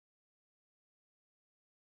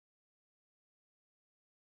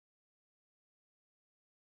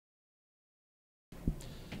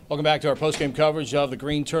Welcome back to our postgame coverage of the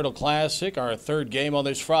Greene Turtle Classic, our third game on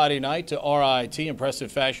this Friday night to RIT.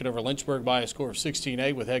 Impressive fashion over Lynchburg by a score of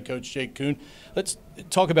 16-8 with head coach Jake Coon. Let's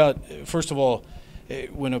talk about, first of all,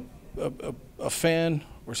 when a fan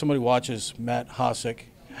or somebody watches Matt Hosick,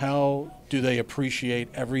 how do they appreciate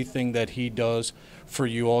everything that he does for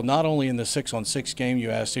you all? Not only in the 6-on-6 game, you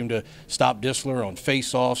asked him to stop Disler on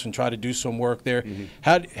face-offs and try to do some work there.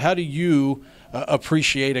 How do you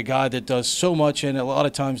appreciate a guy that does so much and a lot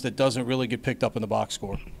of times that doesn't really get picked up in the box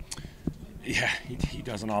score? Yeah, he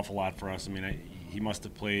does an awful lot for us. I mean, he must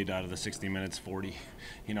have played out of the 60 minutes 40.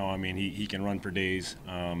 You know, I mean, he can run for days.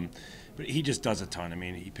 But he just does a ton. I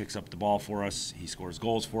mean, he picks up the ball for us. He scores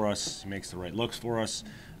goals for us. He makes the right looks for us.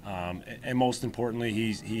 And most importantly,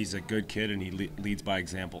 he's a good kid, and he leads by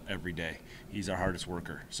example every day. He's our hardest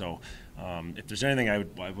worker. So if there's anything I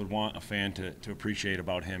would want a fan to appreciate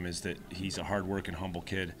about him is that he's a hard-working, humble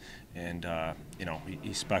kid, and you know,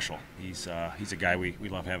 he's special. He's a guy we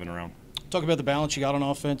love having around. Talk about the balance you got on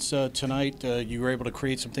offense tonight. You were able to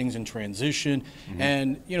create some things in transition.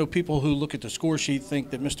 And, you know, people who look at the score sheet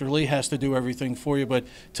think that Mr. Lee has to do everything for you, but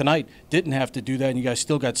tonight didn't have to do that, and you guys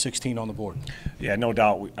still got 16 on the board. Yeah, no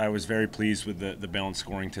doubt. I was very pleased with the balanced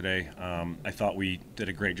scoring today. I thought we did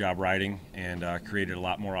a great job riding and created a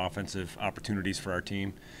lot more offensive opportunities for our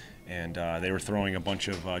team. And they were throwing a bunch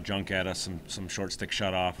of junk at us, some short stick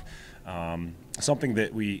shutoff. Something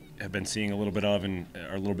that we have been seeing a little bit of and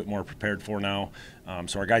are a little bit more prepared for now.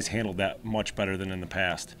 So our guys handled that much better than in the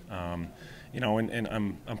past. You know, and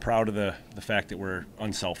I'm proud of the fact that we're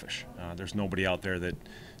unselfish. There's nobody out there that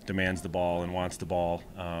demands the ball and wants the ball.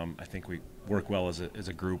 I think we work well as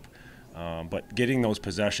a group. But getting those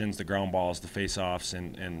possessions, the ground balls, the face-offs,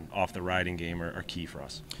 and off the riding game are key for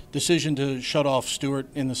us. Decision to shut off Stewart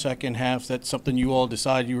in the second half, that's something you all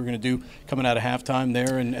decided you were going to do coming out of halftime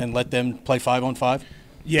there and let them play 5-on-5?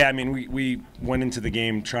 Yeah, I mean, we went into the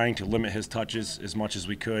game trying to limit his touches as much as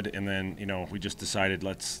we could, and then, you know, we just decided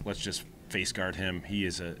let's just face guard him. He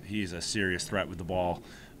is a serious threat with the ball.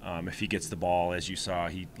 If he gets the ball, as you saw,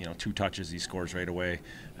 2 touches, he scores right away.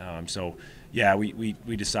 So, yeah, we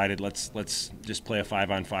decided let's just play a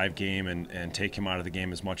 5-on-5 game and take him out of the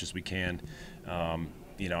game as much as we can.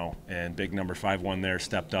 You know, and big number 5-1 there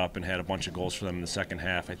stepped up and had a bunch of goals for them in the second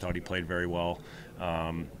half. I thought he played very well. You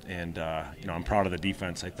know, I'm proud of the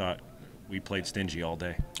defense. I thought we played stingy all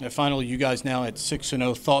day. And finally, you guys now at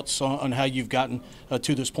 6-0. Thoughts on how you've gotten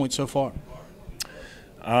to this point so far?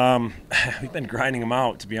 We've been grinding them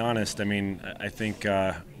out, to be honest. I mean, I think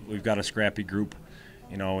we've got a scrappy group,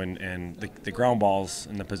 you know, and the ground balls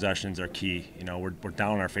and the possessions are key. You know, we're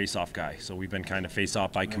down our face-off guy, so we've been kind of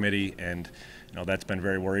face-off by committee, and you know that's been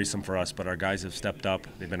very worrisome for us. But our guys have stepped up;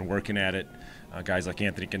 they've been working at it. Guys like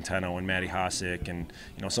Anthony Quinteno and Matty Hosick, and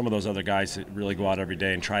you know some of those other guys that really go out every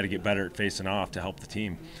day and try to get better at facing off to help the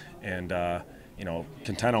team. And you know,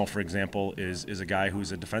 Quinteno, for example, is a guy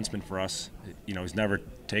who's a defenseman for us. You know, he's never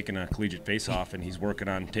taken a collegiate face-off, and he's working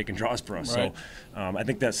on taking draws for us. Right. So I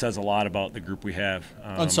think that says a lot about the group we have.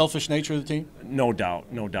 Unselfish nature of the team? No doubt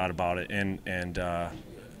about it. And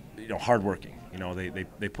you know, hardworking. You know,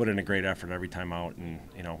 they put in a great effort every time out, and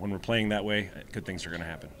you know, when we're playing that way, good things are going to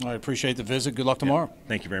happen. I appreciate the visit. Good luck tomorrow. Yeah,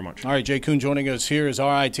 thank you very much. All right, Jay Coon joining us here as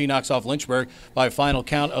RIT knocks off Lynchburg by a final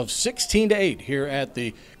count of 16-8 here at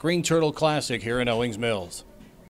the Greene Turtle Classic here in Owings Mills.